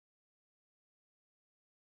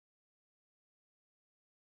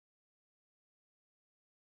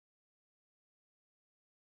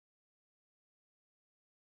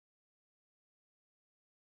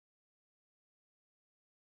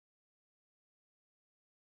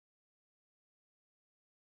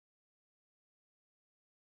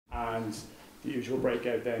and the usual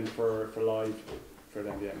breakout then for live for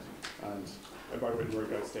then the end. And by written word,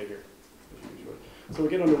 guys, stay here as usual. So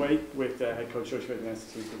we'll get underway with head coach Joe Schmidt and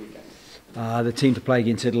the team for the weekend. The team to play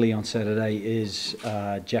against Italy on Saturday is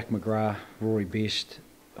Jack McGrath, Rory Best,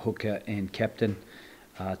 hooker and captain,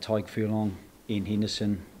 Tyke Furlong, Ian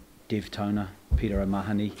Henderson, Dev Toner, Peter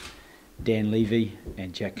O'Mahony, Dan Levy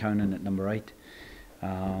and Jack Conan at number 8.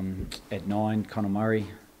 At 9, Conor Murray,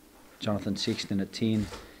 Jonathan Sexton at 10,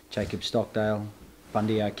 Jacob Stockdale,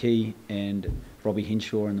 Bundy Arkey and Robbie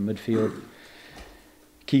Henshaw in the midfield,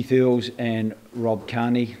 Keith Earls and Rob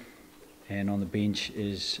Carney, and on the bench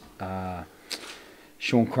is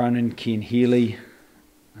Sean Cronin, Ken Healy,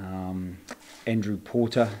 Andrew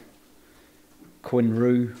Porter, Quinn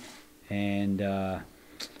Rue and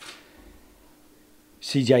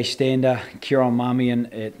CJ Stander, Kieran Marmion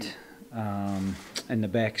at in the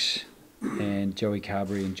backs, and Joey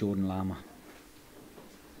Carberry and Jordan Lama.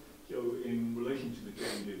 Joe, in relation to the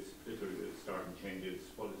changes, particularly the starting changes,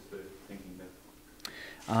 what is the thinking there?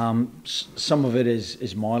 Some of it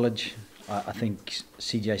is mileage. I think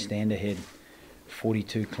CJ Stander had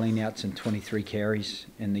 42 cleanouts and 23 carries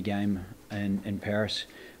in the game in Paris,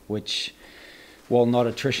 which, while not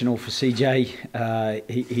attritional for CJ,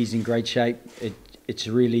 he's in great shape. It's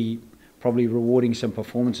really probably rewarding some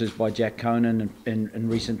performances by Jack Conan in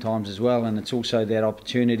recent times as well, and it's also that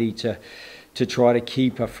opportunity to try to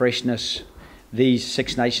keep a freshness. These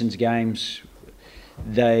Six Nations games,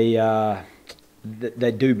 they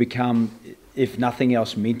do become, if nothing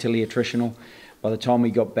else, mentally attritional. By the time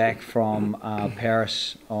we got back from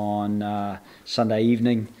Paris on Sunday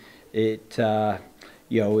evening, you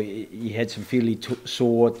had some fairly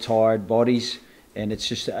sore, tired bodies, and it's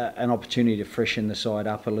just an opportunity to freshen the side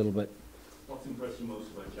up a little bit. What's impressed you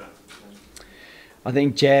most about Jack? I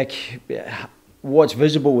think Jack, what's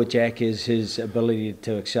visible with Jack is his ability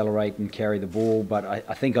to accelerate and carry the ball, but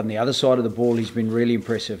I think on the other side of the ball he's been really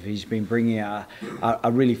impressive. He's been bringing a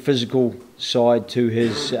really physical side to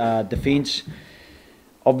his defence.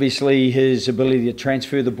 Obviously his ability to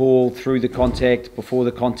transfer the ball through the contact, before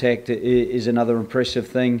the contact, is another impressive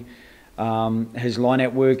thing. His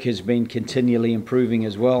line-out work has been continually improving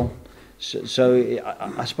as well. So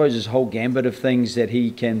I suppose there's a whole gambit of things that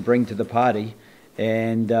he can bring to the party.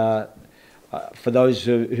 And for those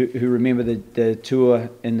who remember the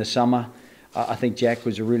tour in the summer, I think Jack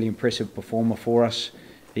was a really impressive performer for us.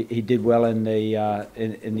 He did well in the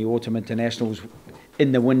autumn internationals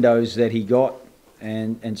in the windows that he got,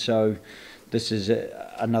 and so this is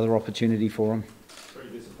another opportunity for him. Very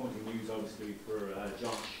disappointing news, obviously, for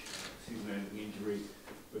Josh, season-ending injury.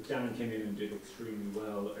 But Dan came in and did extremely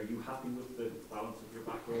well. Are you happy with the balance of your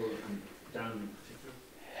back row and Dan in particular?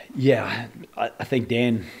 Yeah, I think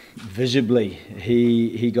Dan, visibly,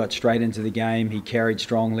 he got straight into the game. He carried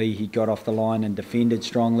strongly. He got off the line and defended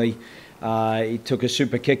strongly. He took a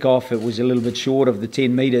super kick-off. It was a little bit short of the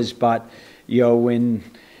 10 metres, but when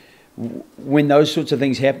those sorts of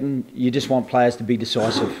things happen, you just want players to be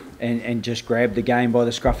decisive and just grab the game by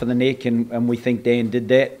the scruff of the neck, and we think Dan did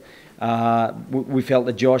that. We felt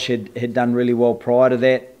that Josh had done really well prior to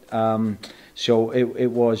that, so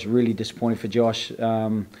it was really disappointing for Josh,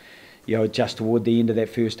 just toward the end of that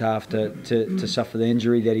first half to suffer the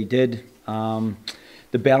injury that he did.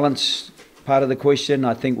 The balance part of the question,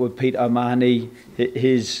 I think with Pete O'Mahony,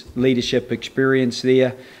 his leadership experience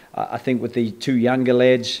there, I think with the two younger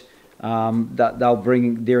lads, that they'll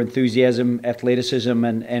bring their enthusiasm, athleticism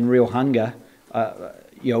and real hunger.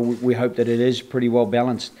 We hope that it is pretty well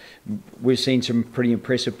balanced. We've seen some pretty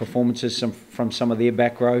impressive performances from some of their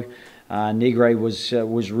back row. Negre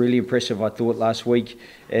was really impressive, I thought, last week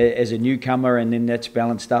as a newcomer, and then that's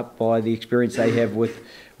balanced up by the experience they have with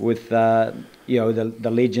the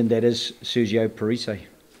legend that is Sergio Parisse. And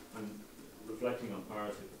reflecting on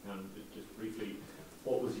Paris, if you can, just briefly,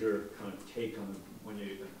 what was your kind of take on when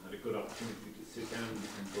you had a good opportunity to sit down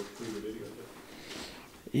and go through the video?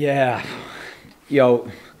 Yeah,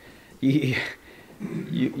 you're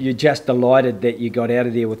just delighted that you got out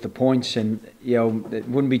of there with the points, and it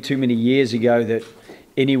wouldn't be too many years ago that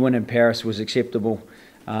any win in Paris was acceptable.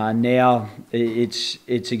 Now it's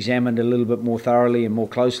examined a little bit more thoroughly and more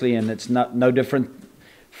closely, and it's no different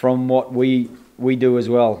from what we do as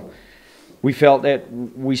well. We felt that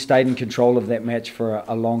we stayed in control of that match for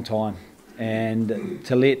a long time, and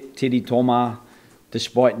to let Teddy Thomas,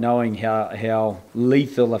 despite knowing how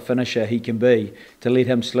lethal a finisher he can be, to let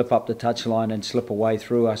him slip up the touchline and slip away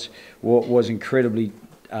through us was incredibly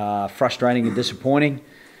frustrating and disappointing.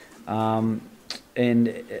 And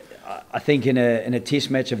I think in a test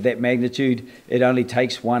match of that magnitude, it only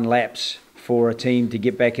takes one lapse for a team to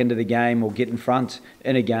get back into the game or get in front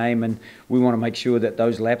in a game, and we want to make sure that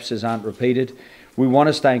those lapses aren't repeated. We want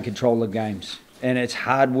to stay in control of games, and it's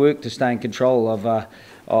hard work to stay in control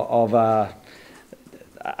of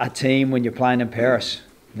a team when you're playing in Paris.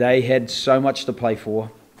 They had so much to play for.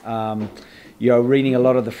 Reading a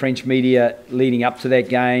lot of the French media leading up to that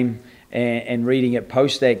game and reading it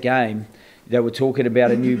post that game, they were talking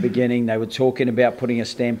about a new beginning. They were talking about putting a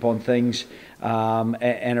stamp on things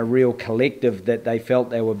and a real collective that they felt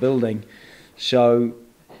they were building. So,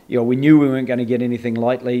 we knew we weren't going to get anything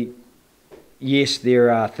lightly. Yes,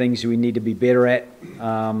 there are things we need to be better at,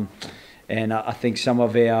 and I think some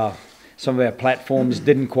of our platforms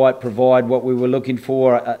didn't quite provide what we were looking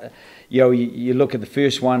for. You look at the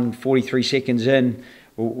first one, 43 seconds in,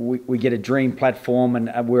 we get a dream platform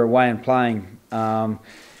and we're away and playing.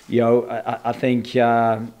 I think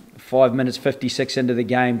 5 minutes 56 into the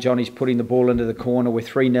game, Johnny's putting the ball into the corner. We're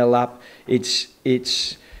 3-0 up.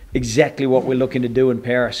 It's exactly what we're looking to do in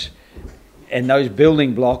Paris. And those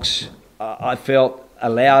building blocks, I felt,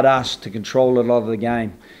 allowed us to control a lot of the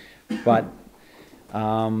game. But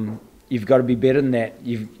you've got to be better than that.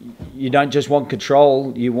 You don't just want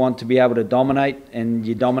control, you want to be able to dominate, and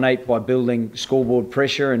you dominate by building scoreboard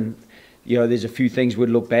pressure. And there's a few things we'd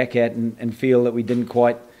look back at and feel that we didn't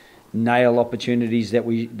quite nail opportunities that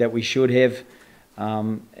we should have.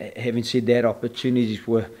 Having said that, opportunities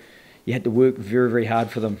you had to work very, very hard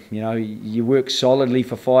for them. You work solidly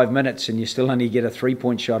for 5 minutes and you still only get a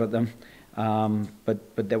 3-point shot at them.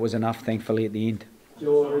 But that was enough, thankfully, at the end.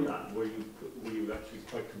 Joe, were you actually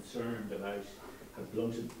quite concerned about how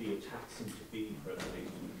blunted the attack seemed to be for that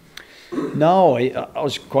evening? No, I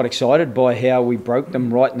was quite excited by how we broke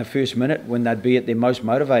them right in the first minute when they'd be at their most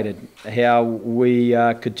motivated. How we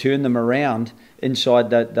could turn them around inside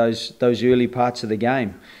those early parts of the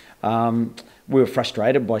game. We were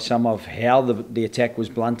frustrated by some of how the attack was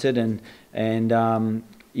blunted, and I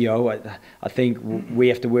think we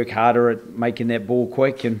have to work harder at making that ball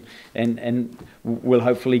quick, and we'll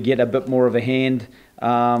hopefully get a bit more of a hand.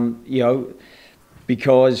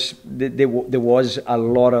 Because there was a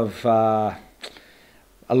lot of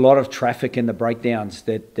traffic in the breakdowns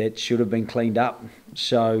that should have been cleaned up.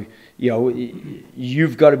 So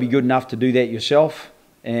you've got to be good enough to do that yourself,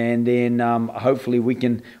 and then hopefully we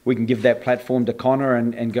can give that platform to Conor,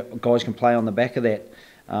 and guys can play on the back of that.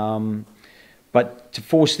 But to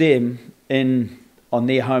force them in on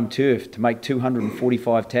their home turf to make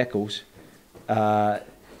 245 tackles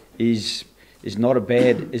is not a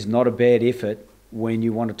bad effort when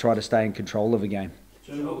you want to try to stay in control of a game.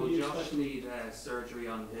 Will Josh need surgery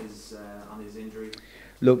on his injury?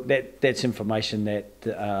 Look, that's information that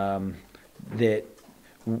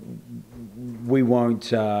we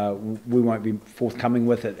won't be forthcoming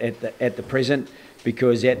with it at the present,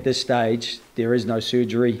 because at this stage there is no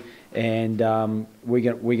surgery, and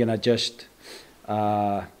we're gonna just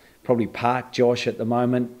probably park Josh at the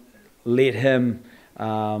moment, let him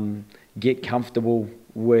get comfortable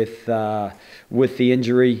with the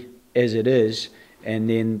injury as it is, and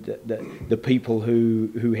then the people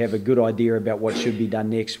who have a good idea about what should be done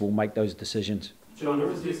next will make those decisions. John, what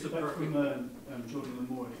was the expect from Jordan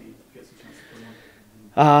Lamore if he gets a chance to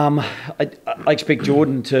come on? I expect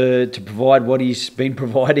Jordan to provide what he's been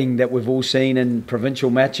providing, that we've all seen in provincial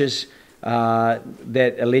matches.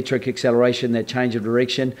 That electric acceleration, that change of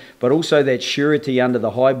direction, but also that surety under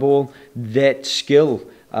the high ball, that skill.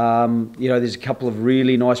 There's a couple of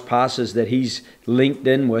really nice passes that he's linked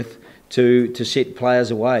in with to set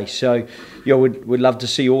players away. So, we'd love to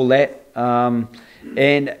see all that.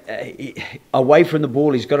 And away from the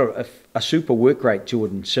ball, he's got a super work rate,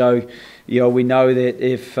 Jordan. So, we know that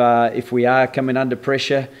if we are coming under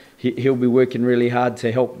pressure, he'll be working really hard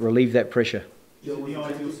to help relieve that pressure. Is it the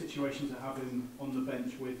ideal situation to have him on the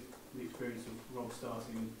bench with the experience of Rob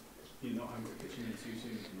starting, not having to pitch him in too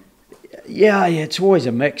soon? Yeah, it's always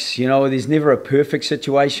a mix. There's never a perfect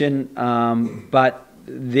situation, but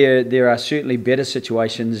there are certainly better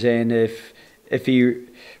situations. And if he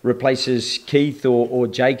replaces Keith or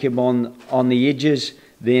Jacob on the edges,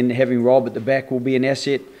 then having Rob at the back will be an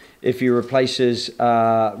asset. If he replaces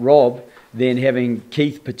Rob, then having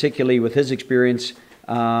Keith, particularly with his experience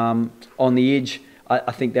on the edge,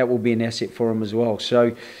 I think that will be an asset for him as well.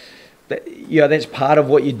 So, that's part of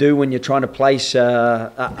what you do when you're trying to place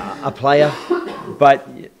a player. But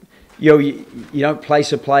you don't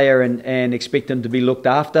place a player and expect him to be looked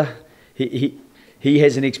after. He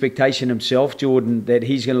has an expectation himself, Jordan, that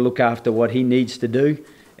he's going to look after what he needs to do,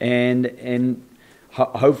 and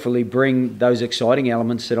hopefully bring those exciting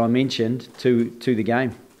elements that I mentioned to the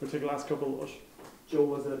game. We'll take the last couple. Joe,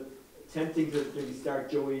 was it tempting to maybe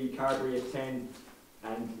start Joey Carberry at 10?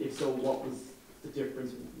 And if so, what was the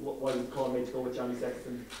difference? Why was Conor made to go with Johnny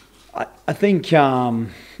Sexton? I think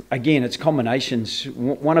again, it's combinations.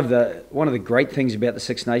 One of the great things about the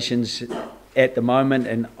Six Nations at the moment,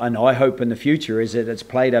 and I hope in the future, is that it's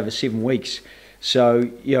played over 7 weeks. So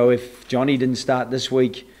if Johnny didn't start this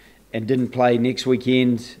week and didn't play next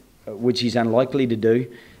weekend, which he's unlikely to do,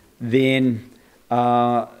 then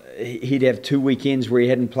he'd have 2 weekends where he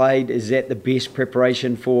hadn't played. Is that the best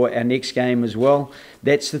preparation for our next game as well?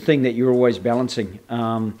 That's the thing that you're always balancing.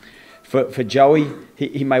 For Joey,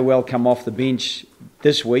 he may well come off the bench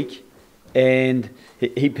this week, and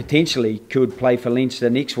he potentially could play for Leinster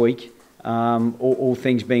next week, all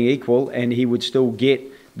things being equal, and he would still get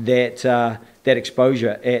that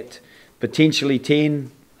exposure at potentially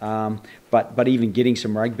 10. But even getting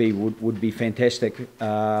some rugby would be fantastic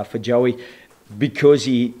for Joey, because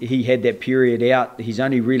he had that period out. He's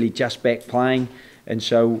only really just back playing, and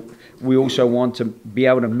so we also want to be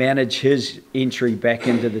able to manage his entry back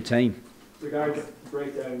into the team. Regards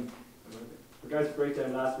breakdown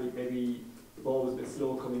last week, maybe the ball was a bit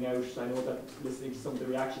slow coming out. I know that listening to some of the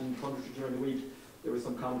reaction during the week, there was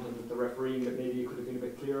some comment on the refereeing that maybe it could have been a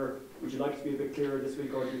bit clearer. Would you like to be a bit clearer this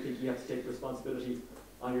week, or do you think you have to take responsibility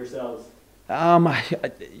on yourselves?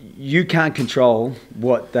 You can't control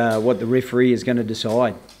what the referee is going to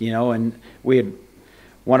decide, and we had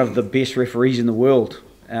one of the best referees in the world.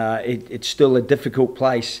 It's still a difficult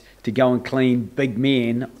place to go and clean big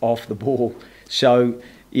men off the ball. So,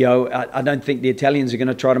 I don't think the Italians are going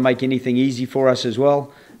to try to make anything easy for us as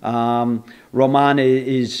well. Roman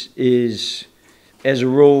is as a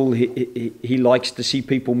rule, he likes to see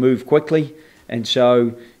people move quickly, and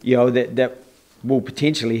so that will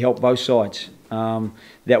potentially help both sides.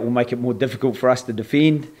 That will make it more difficult for us to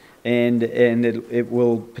defend, and it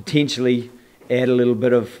will potentially add a little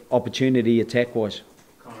bit of opportunity attack-wise.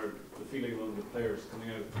 Conor, the feeling among the players coming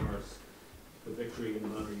out of Commerce, the victory in the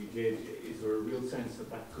manner you did, is there a real sense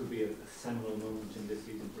that could be a seminal moment in this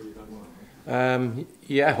season for you?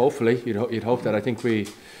 Yeah, hopefully. You'd hope that. I think we,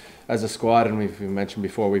 as a squad, and we've mentioned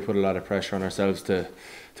before, we put a lot of pressure on ourselves to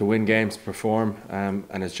win games, to perform,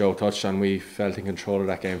 and as Joe touched on, we felt in control of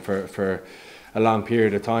that game for a long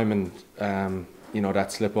period of time, and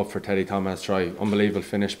that slip up for Teddy Thomas try, unbelievable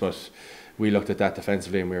finish, but we looked at that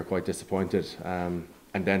defensively and we were quite disappointed, and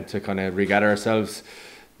then to kind of regather ourselves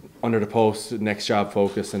under the post, next job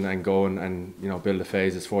focus, and go and build the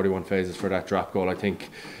phases, 41 phases for that drop goal, I think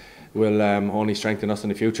will only strengthen us in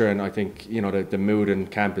the future. And I think the mood in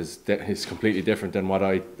camp is completely different than what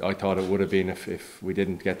I thought it would have been if we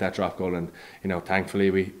didn't get that drop goal. And thankfully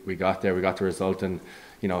we got there, we got the result, and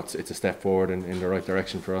it's a step forward in the right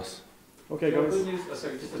direction for us. Okay, guys. Good news.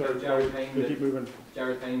 Sorry, just about Jared Payne. We'll keep moving.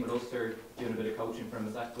 Jared Payne with Ulster doing a bit of coaching for him.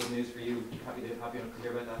 Is that good news for you? Happy to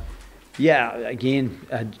hear about that? Yeah, again,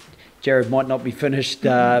 Jared might not be finished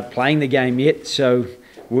playing the game yet, so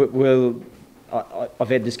I've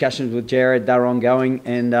had discussions with Jared, they're ongoing,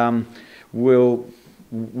 and we'll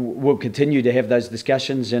continue to have those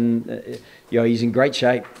discussions, and he's in great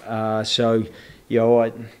shape, so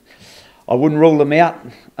I wouldn't rule them out,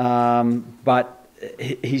 but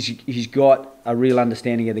he's got a real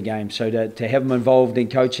understanding of the game, so to have him involved in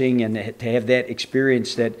coaching and to have that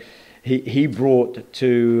experience that he brought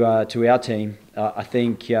to our team, I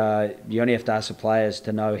think you only have to ask the players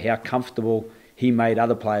to know how comfortable he made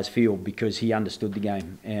other players feel, because he understood the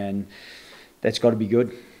game, and that's got to be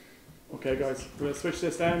good. Okay, guys, we'll switch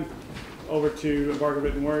this down over to embargo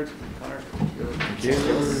written word. Conor, Thank you.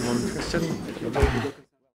 One question.